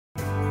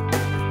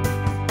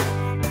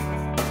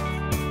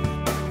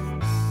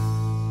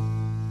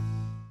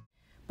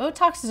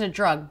Botox is a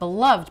drug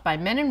beloved by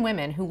men and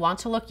women who want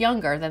to look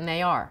younger than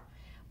they are.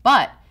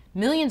 But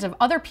millions of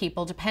other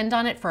people depend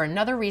on it for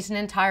another reason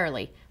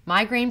entirely: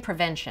 migraine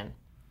prevention.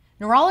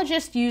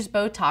 Neurologists used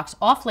Botox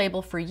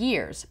off-label for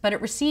years, but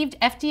it received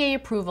FDA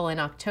approval in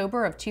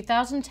October of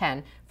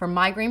 2010 for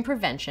migraine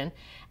prevention,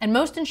 and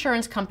most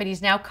insurance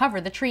companies now cover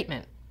the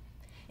treatment.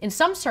 In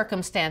some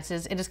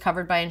circumstances, it is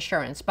covered by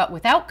insurance, but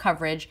without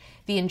coverage,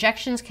 the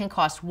injections can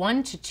cost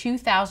 $1,000 to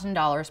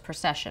 $2,000 per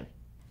session.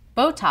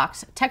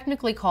 Botox,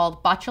 technically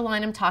called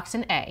botulinum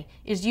toxin A,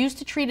 is used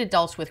to treat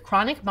adults with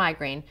chronic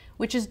migraine,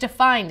 which is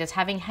defined as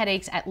having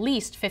headaches at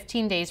least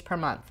 15 days per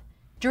month.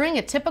 During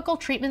a typical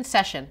treatment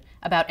session,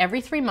 about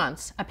every 3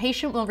 months, a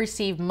patient will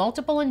receive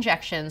multiple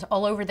injections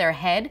all over their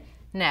head,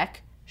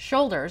 neck,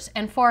 shoulders,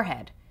 and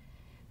forehead.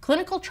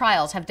 Clinical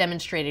trials have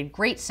demonstrated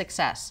great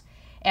success.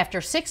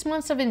 After 6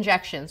 months of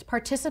injections,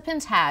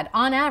 participants had,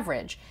 on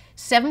average,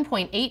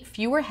 7.8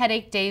 fewer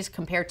headache days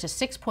compared to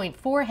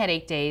 6.4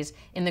 headache days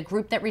in the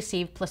group that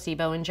received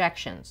placebo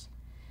injections.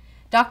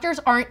 Doctors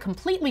aren't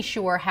completely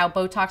sure how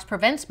Botox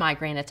prevents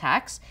migraine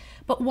attacks,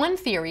 but one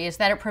theory is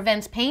that it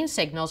prevents pain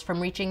signals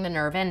from reaching the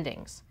nerve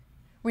endings.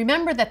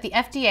 Remember that the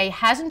FDA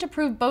hasn't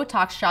approved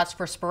Botox shots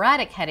for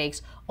sporadic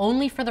headaches,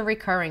 only for the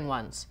recurring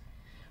ones.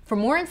 For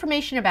more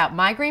information about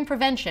migraine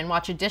prevention,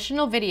 watch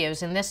additional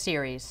videos in this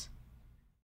series.